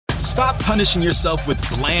Stop punishing yourself with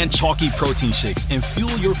bland, chalky protein shakes and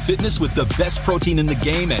fuel your fitness with the best protein in the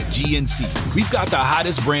game at GNC. We've got the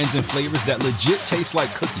hottest brands and flavors that legit taste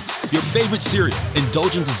like cookies, your favorite cereal,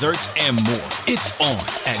 indulgent desserts, and more. It's on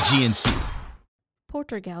at GNC.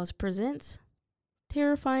 Poltergals presents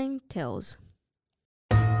Terrifying Tales.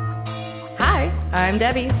 Hi, I'm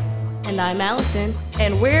Debbie. And I'm Allison.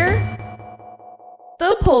 And we're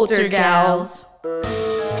the Poltergals.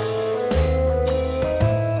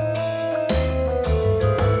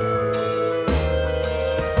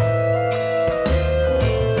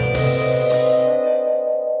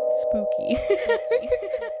 Spooky.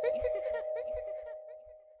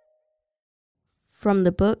 From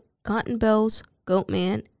the book Cotton Bells,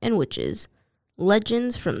 Goatman, and Witches,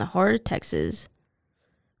 Legends from the Heart of Texas,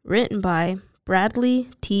 written by Bradley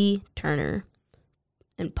T. Turner,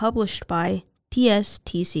 and published by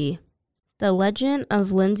TSTC. The Legend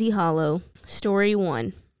of Lindsay Hollow, Story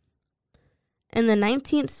 1. In the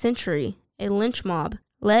 19th century, a lynch mob,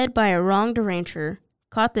 led by a wronged rancher,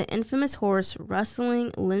 caught the infamous horse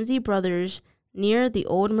rustling Lindsay Brothers near the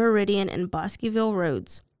old Meridian and Bosqueville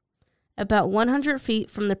roads, about 100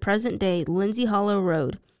 feet from the present-day Lindsay Hollow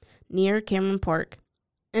Road, near Cameron Park,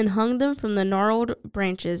 and hung them from the gnarled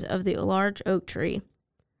branches of the large oak tree.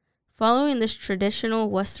 Following this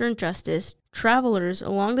traditional Western justice, travelers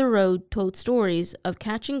along the road told stories of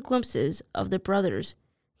catching glimpses of the brothers,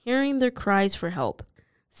 hearing their cries for help,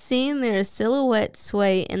 seeing their silhouettes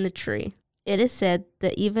sway in the tree. It is said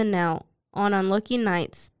that even now, on unlucky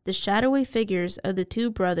nights, the shadowy figures of the two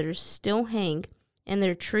brothers still hang in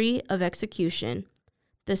their tree of execution,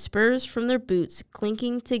 the spurs from their boots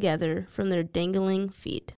clinking together from their dangling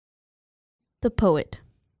feet. The Poet.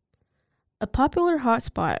 A popular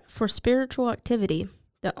hotspot for spiritual activity,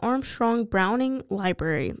 the Armstrong Browning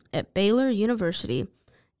Library at Baylor University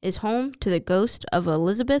is home to the ghost of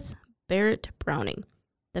Elizabeth Barrett Browning,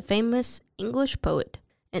 the famous English poet.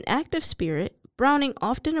 An active spirit, Browning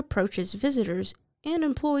often approaches visitors and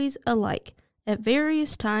employees alike at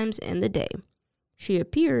various times in the day. She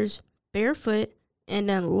appears barefoot in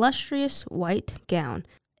an lustrous white gown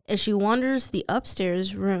as she wanders the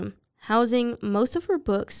upstairs room, housing most of her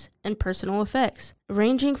books and personal effects,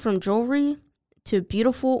 ranging from jewelry to a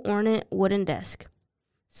beautiful ornate wooden desk.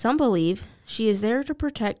 Some believe she is there to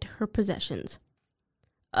protect her possessions.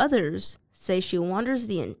 Others say she wanders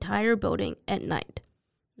the entire building at night,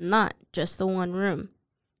 not just the one room,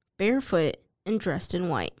 barefoot and dressed in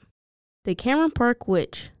white. The Cameron Park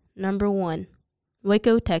Witch, number 1.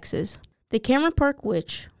 Waco, Texas. The Cameron Park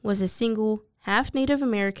Witch was a single, half-Native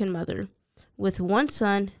American mother with one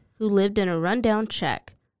son who lived in a rundown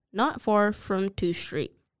shack not far from 2nd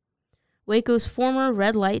Street, Waco's former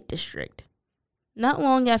red light district. Not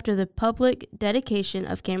long after the public dedication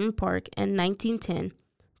of Cameron Park in 1910,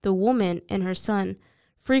 the woman and her son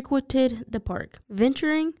frequented the park,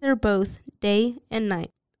 venturing there both day and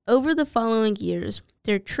night. Over the following years,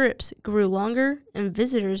 their trips grew longer and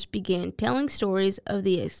visitors began telling stories of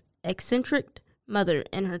the eccentric mother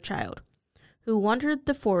and her child, who wandered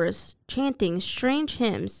the forest chanting strange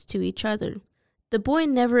hymns to each other. The boy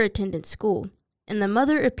never attended school, and the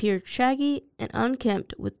mother appeared shaggy and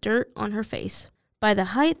unkempt with dirt on her face. By the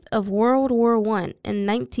height of World War I in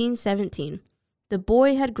 1917, the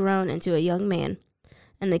boy had grown into a young man,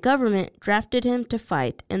 and the government drafted him to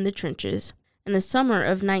fight in the trenches. In the summer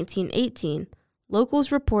of 1918,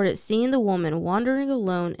 locals reported seeing the woman wandering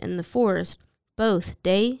alone in the forest both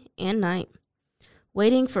day and night,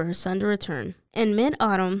 waiting for her son to return. In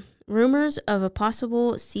mid-autumn, rumors of a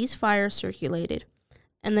possible ceasefire circulated,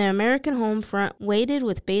 and the American home front waited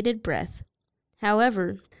with bated breath.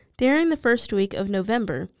 However, during the first week of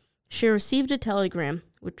November, she received a telegram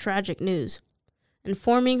with tragic news,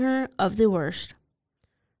 informing her of the worst.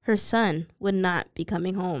 Her son would not be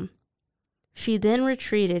coming home. She then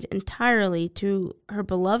retreated entirely to her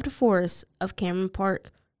beloved forests of Cameron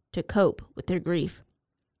Park to cope with her grief.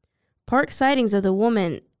 Park sightings of the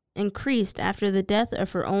woman increased after the death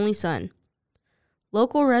of her only son.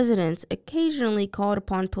 Local residents occasionally called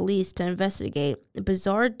upon police to investigate the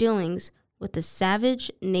bizarre dealings with the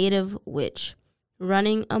savage native witch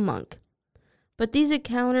running amok, but these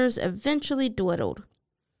encounters eventually dwindled.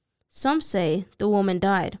 Some say the woman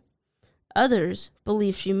died. Others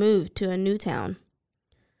believe she moved to a new town.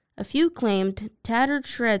 A few claimed tattered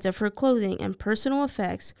shreds of her clothing and personal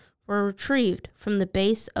effects were retrieved from the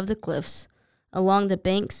base of the cliffs along the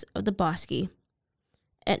banks of the Bosque.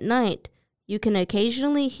 At night, you can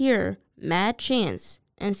occasionally hear mad chants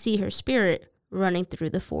and see her spirit running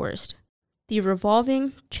through the forest. The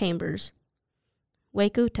Revolving Chambers,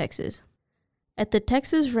 Waco, Texas. At the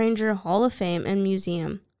Texas Ranger Hall of Fame and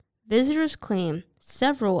Museum, Visitors claim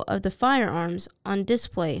several of the firearms on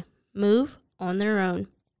display move on their own.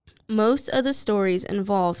 Most of the stories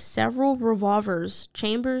involve several revolvers'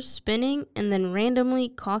 chambers spinning and then randomly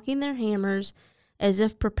cocking their hammers as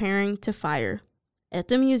if preparing to fire. At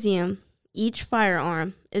the museum, each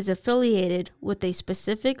firearm is affiliated with a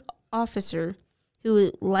specific officer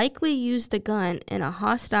who likely used the gun in a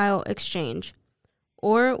hostile exchange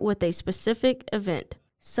or with a specific event,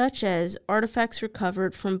 such as artifacts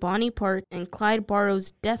recovered from Bonnie Park and Clyde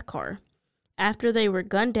Barrow's death car after they were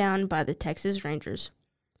gunned down by the Texas Rangers,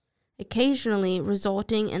 occasionally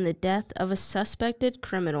resulting in the death of a suspected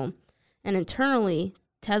criminal and internally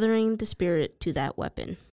tethering the spirit to that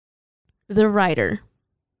weapon. The Writer.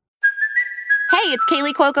 Hey, it's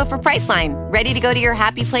Kaylee Cuoco for Priceline. Ready to go to your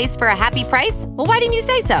happy place for a happy price? Well, why didn't you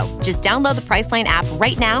say so? Just download the Priceline app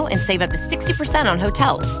right now and save up to 60% on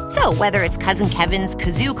hotels. So whether it's Cousin Kevin's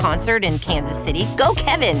Kazoo Concert in Kansas City, go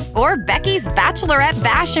Kevin, or Becky's Bachelorette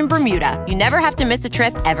Bash in Bermuda, you never have to miss a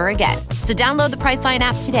trip ever again. So download the Priceline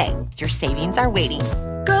app today. Your savings are waiting.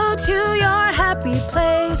 Go to your happy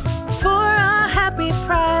place for a happy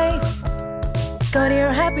price. Go to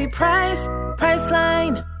your happy price,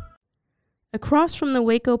 Priceline. Across from the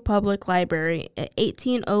Waco Public Library at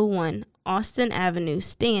 1801 Austin Avenue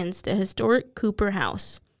stands the historic Cooper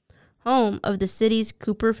House, home of the city's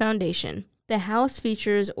Cooper Foundation. The house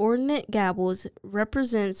features ornate gables,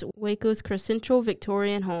 represents Waco's quintessential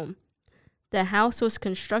Victorian home. The house was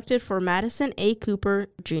constructed for Madison A. Cooper,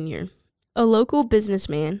 Jr., a local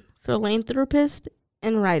businessman, philanthropist,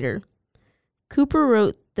 and writer. Cooper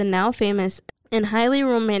wrote the now famous and highly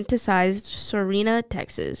romanticized Serena,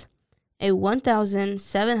 Texas, a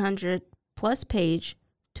 1,700-plus page,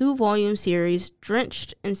 2-volume series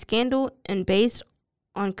drenched in scandal and based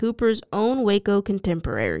on Cooper's own Waco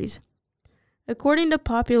contemporaries. According to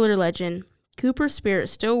popular legend, Cooper's spirit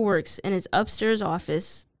still works in his upstairs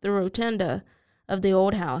office, the rotunda of the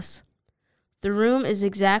old house. The room is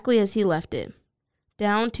exactly as he left it,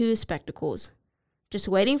 down to his spectacles, just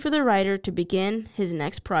waiting for the writer to begin his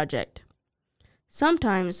next project.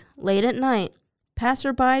 Sometimes, late at night,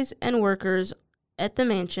 passerbys and workers at the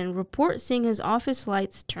mansion report seeing his office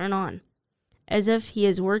lights turn on, as if he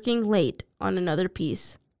is working late on another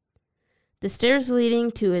piece. The stairs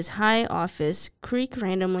leading to his high office creak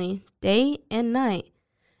randomly day and night,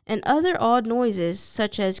 and other odd noises,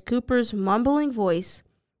 such as Cooper's mumbling voice,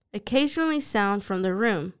 occasionally sound from the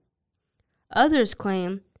room. Others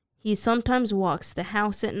claim he sometimes walks the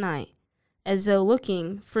house at night, as though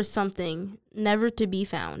looking for something never to be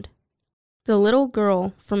found. The Little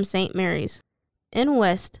Girl from St. Mary's. In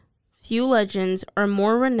West, few legends are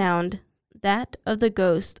more renowned that of the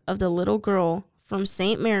ghost of the little girl from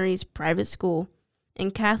St. Mary's Private School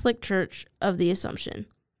and Catholic Church of the Assumption.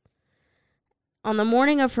 On the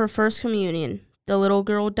morning of her first communion, the little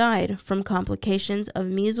girl died from complications of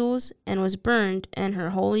measles and was burned in her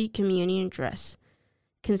Holy Communion dress,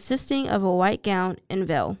 consisting of a white gown and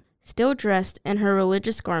veil. Still dressed in her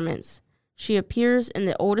religious garments, she appears in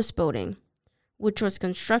the oldest building, which was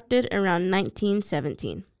constructed around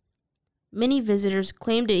 1917. Many visitors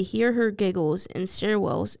claim to hear her giggles in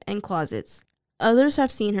stairwells and closets. Others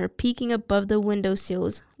have seen her peeking above the window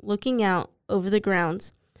sills, looking out over the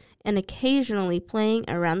grounds, and occasionally playing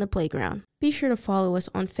around the playground. Be sure to follow us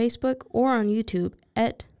on Facebook or on YouTube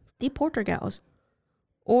at The Poltergals,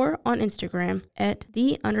 or on Instagram at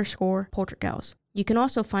 _Poltergals. You can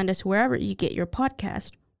also find us wherever you get your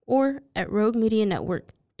podcast or at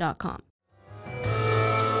roguemedianetwork.com.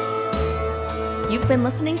 You've been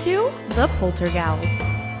listening to The Poltergals,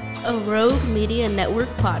 a Rogue Media Network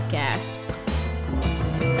podcast.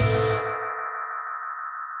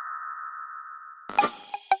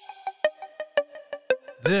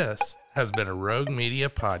 This has been a Rogue Media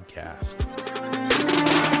podcast.